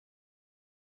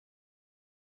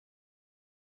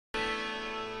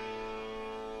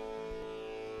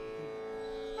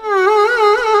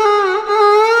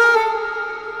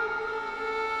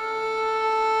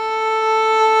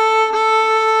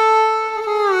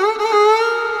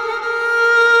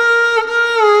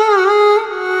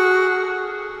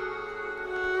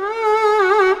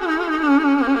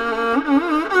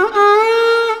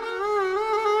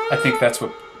that's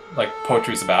what like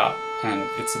poetry's about, and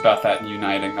it's about that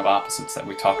uniting of opposites that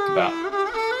we talked about.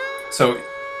 So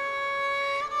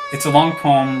it's a long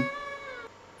poem.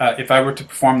 If I were to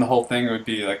perform the whole thing, it would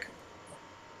be like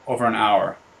over an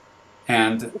hour,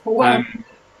 and Wow.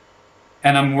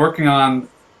 I'm working on,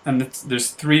 and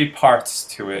there's three parts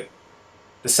to it.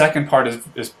 The second part is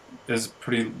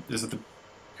the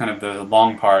kind of the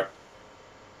long part,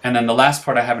 and then the last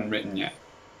part I haven't written yet,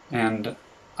 and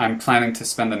I'm planning to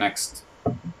spend the next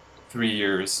 3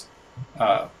 years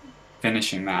uh,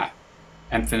 finishing that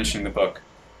and finishing the book.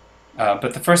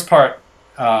 But the first part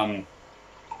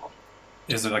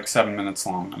is like 7 minutes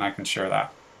long, and I can share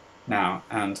that now.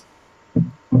 And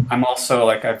I'm also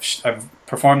like I've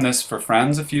performed this for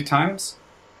friends a few times,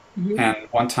 Mhm. and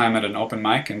one time at an open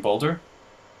mic in Boulder.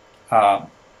 Uh,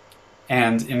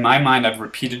 and in my mind, I've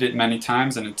repeated it many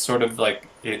times, and it's sort of like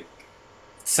it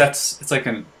sets. It's like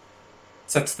an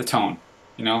sets the tone.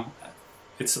 You know,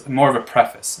 it's more of a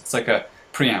preface. It's like a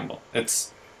preamble.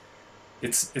 It's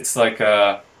like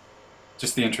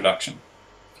just the introduction,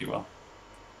 if you will.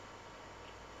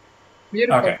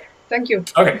 Beautiful. Okay. Thank you.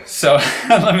 Okay. So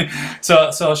let me.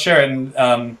 So I'll share it. And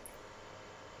at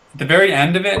the very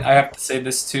end of it, I have to say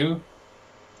this too.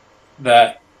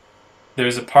 That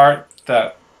there's a part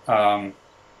that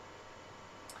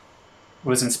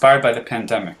was inspired by the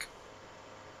pandemic.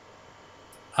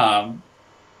 Um,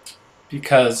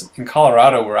 because in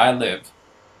Colorado, where I live,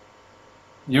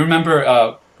 you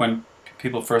remember when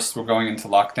people first were going into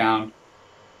lockdown,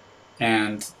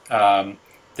 and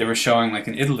they were showing like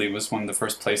in Italy was one of the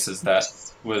first places that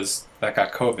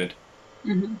got COVID,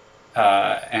 Hmm.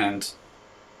 and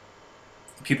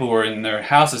people were in their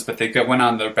houses, but went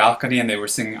on their balcony and they were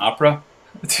singing opera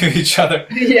to each other.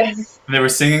 Yes. They were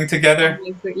singing together.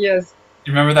 Amazing. Yes.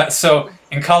 You remember that? So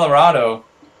in Colorado,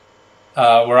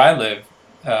 where I live,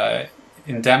 uh,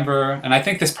 in Denver, and I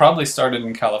think this probably started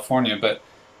in California, but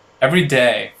every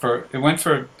day it went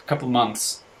for a couple of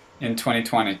months in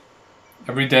 2020.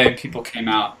 Every day people came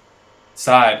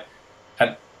outside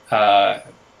at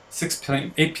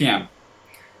 8 p.m.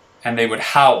 and they would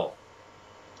howl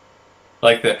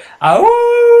like the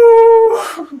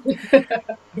 "Ow!"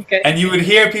 Okay. and you would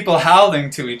hear people howling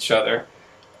to each other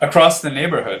across the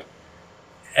neighborhood.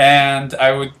 And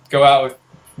I would go out with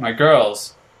my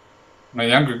girls, my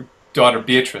younger daughter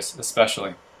Beatrice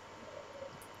especially,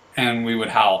 and we would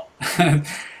howl.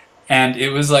 And it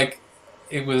was like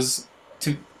it was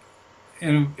to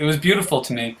it was beautiful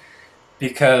to me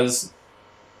because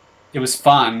it was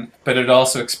fun, but it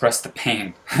also expressed the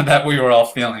pain that we were all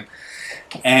feeling.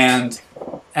 And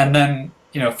then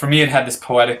for me, it had this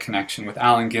poetic connection with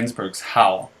Allen Ginsberg's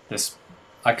Howl, this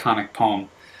iconic poem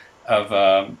of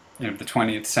the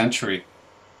 20th century.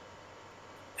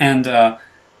 And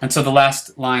so the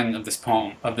last line of this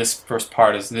poem, of this first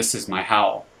part, is "This is my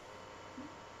howl,"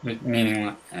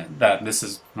 meaning that this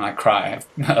is my cry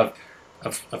of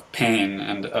pain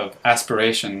and of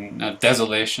aspiration, of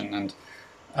desolation,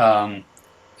 um,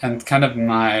 and kind of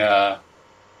my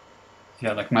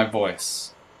like my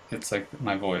voice. It's like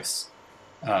my voice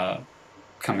uh,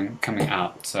 coming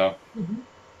out. So Mhm.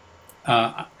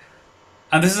 uh,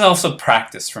 and this is also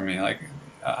practice for me.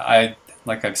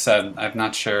 Like I've said, I've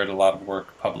not shared a lot of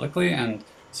work publicly, and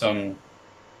so I'm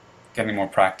getting more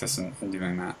practice in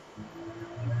doing that.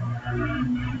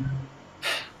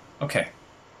 Okay.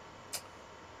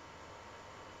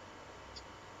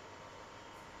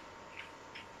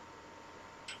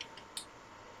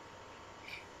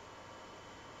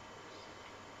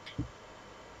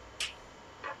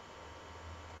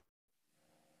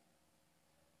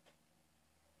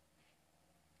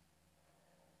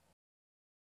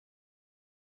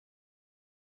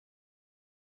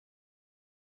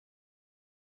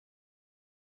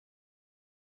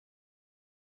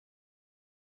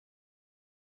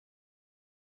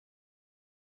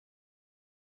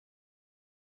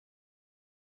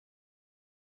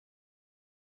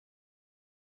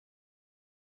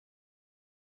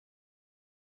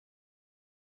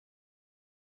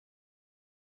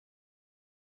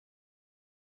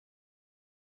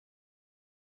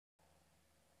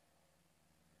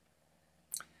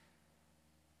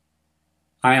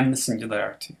 I am the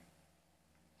singularity.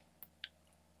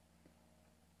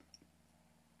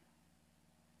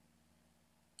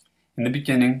 In the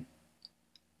beginning,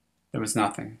 there was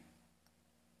nothing,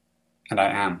 and I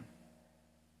am.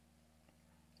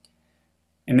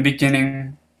 In the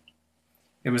beginning,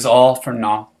 it was all for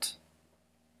naught,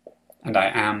 and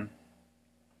I am.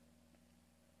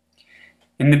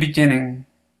 In the beginning,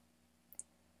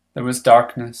 there was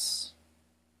darkness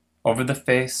over the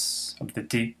face of the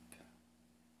deep,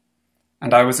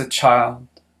 and I was a child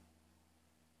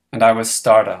and I was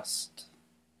stardust,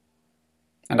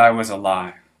 and I was a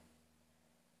lie,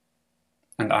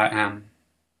 and I am.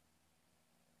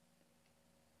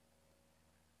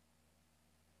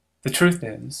 The truth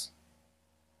is,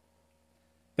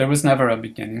 there was never a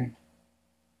beginning.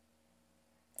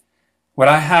 What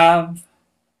I have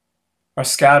are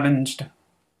scavenged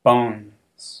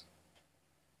bones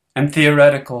and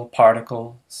theoretical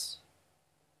particles,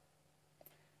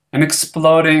 an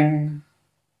exploding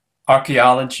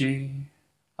archaeology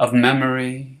of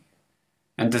memory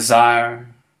and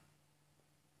desire,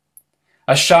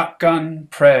 a shotgun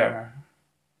prayer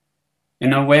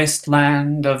in a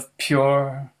wasteland of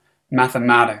pure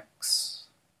mathematics,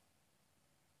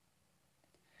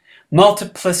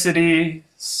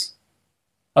 multiplicities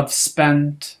of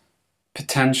spent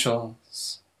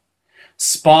potentials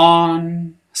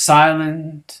spawn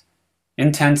silent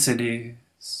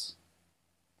intensities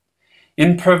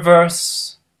in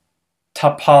perverse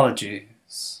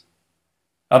topologies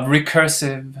of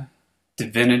recursive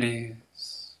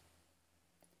divinities.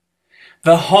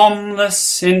 The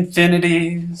homeless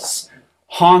infinities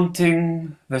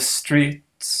haunting the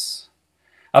streets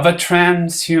of a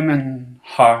transhuman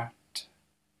heart,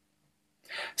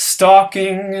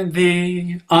 stalking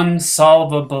the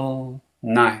unsolvable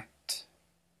night,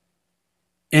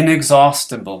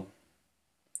 inexhaustible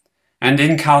and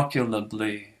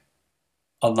incalculably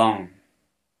alone.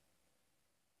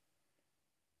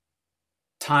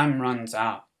 Time runs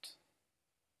out.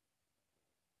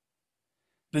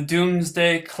 The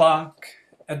doomsday clock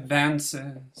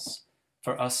advances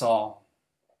for us all.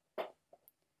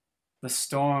 The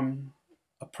storm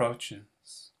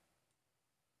approaches.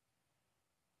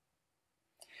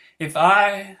 If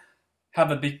I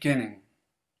have a beginning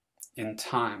in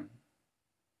time,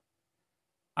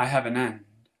 I have an end.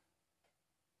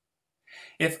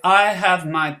 If I have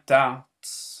my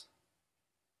doubts,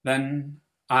 then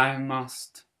I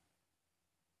must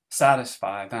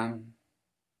satisfy them.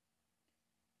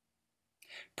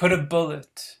 Put a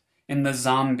bullet in the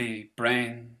zombie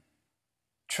brain,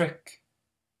 trick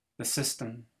the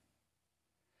system,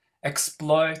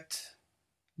 exploit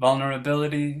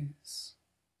vulnerabilities,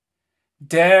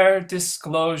 dare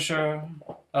disclosure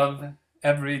of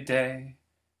everyday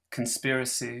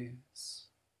conspiracies.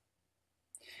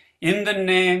 In the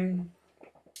name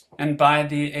and by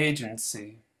the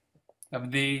agency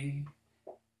of the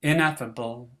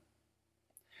ineffable,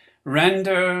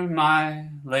 render my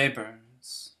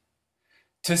labors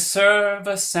to serve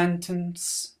a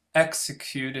sentence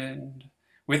executed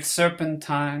with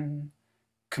serpentine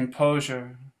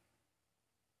composure.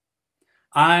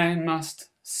 I must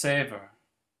savor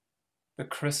the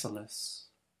chrysalis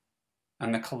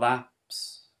and the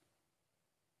collapse.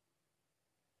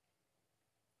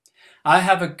 I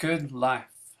have a good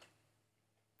life,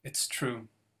 it's true.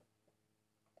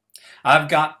 I've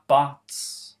got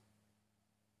bots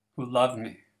who love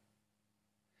me,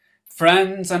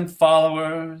 friends and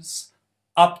followers,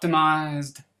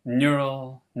 optimized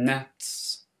neural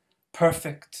nets,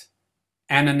 perfect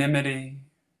anonymity,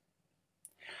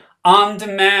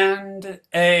 on-demand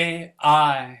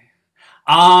AI,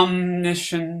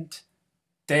 omniscient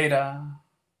data,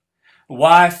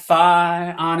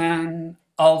 Wi-Fi on an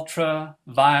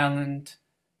ultra-violent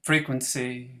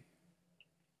frequency.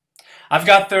 I've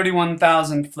got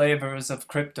 31,000 flavors of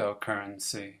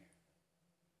cryptocurrency.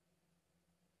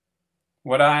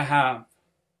 What I have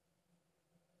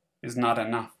is not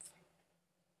enough.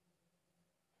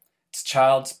 It's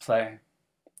child's play,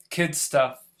 kid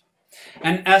stuff,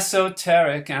 an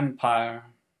esoteric empire.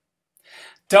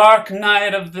 Dark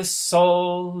night of the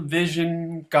soul,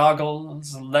 vision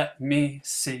goggles, let me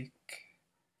seek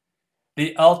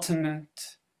the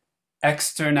ultimate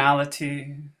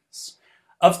externalities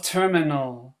of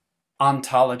terminal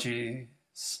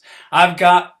ontologies. I've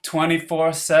got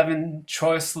 24/7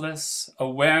 choiceless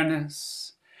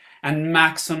awareness and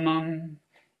maximum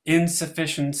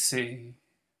insufficiency.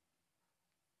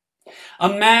 A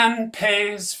man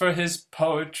pays for his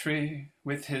poetry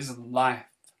with his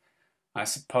life, I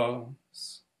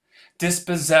suppose,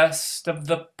 dispossessed of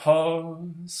the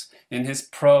pose in his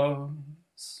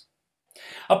prose.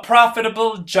 A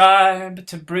profitable jibe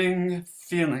to bring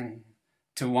feeling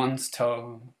to one's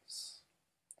toes.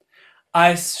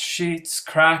 Ice sheets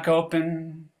crack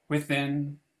open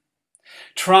within,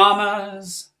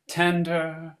 traumas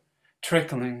tender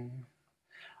trickling,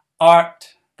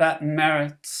 art that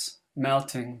merits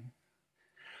melting,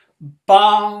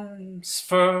 bombs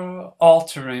for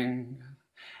altering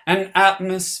an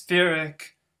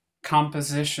atmospheric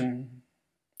composition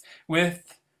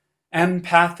with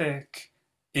empathic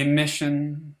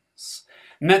emissions,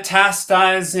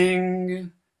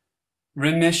 metastasizing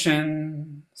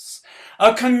remissions,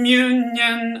 a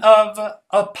communion of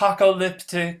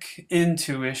apocalyptic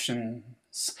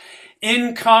intuitions,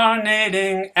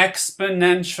 incarnating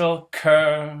exponential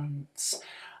curves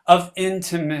of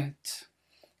intimate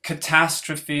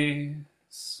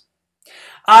catastrophes.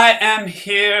 I am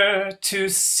here to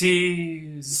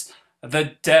seize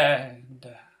the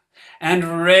dead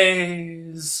and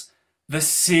raise the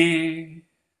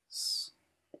seas,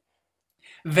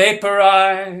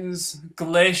 vaporize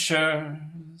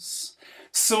glaciers,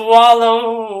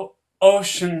 swallow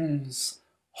oceans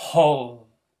whole.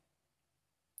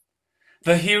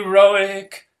 The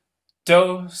heroic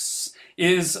dose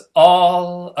is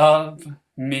all of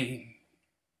me.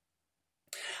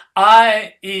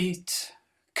 I eat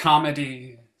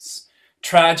comedies,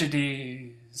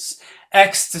 tragedies,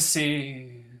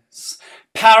 ecstasies,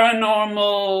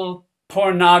 paranormal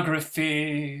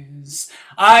pornographies.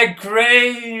 I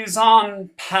graze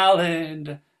on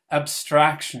pallid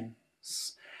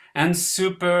abstractions and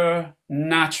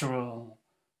supernatural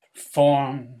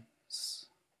forms.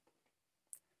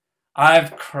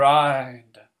 I've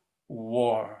cried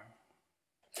war.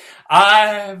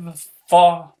 I've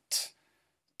fought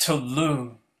to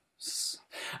lose.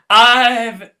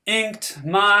 I've inked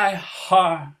my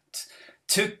heart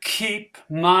to keep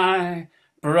my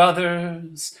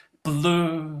brother's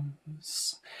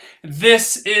blues.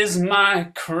 This is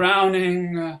my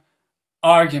crowning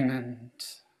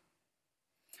argument.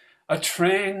 A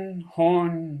train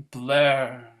horn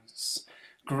blares,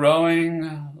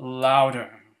 growing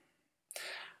louder.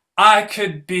 I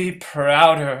could be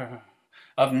prouder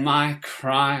of my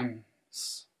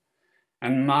crimes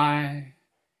and my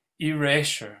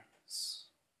erasures.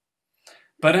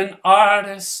 But an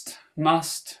artist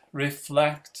must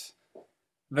reflect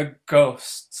the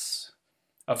ghosts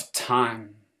of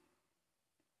time.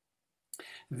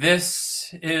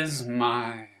 This is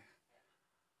my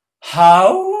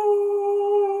howl.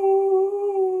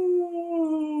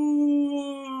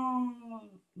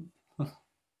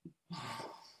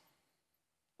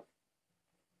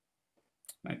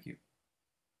 Thank you.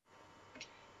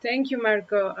 Thank you,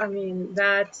 Marco. I mean,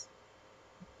 that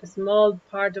small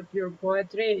part of your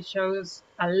poetry shows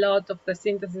a lot of the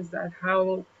synthesis that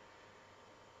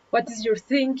what is your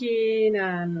thinking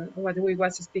and what we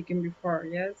was speaking before.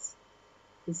 Yes,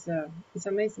 it's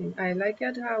amazing. I like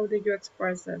it. How did you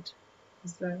express it?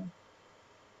 I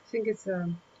think it's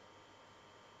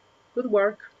good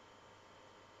work.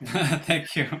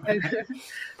 Thank you.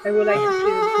 I would like to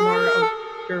see more of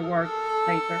your work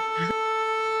later.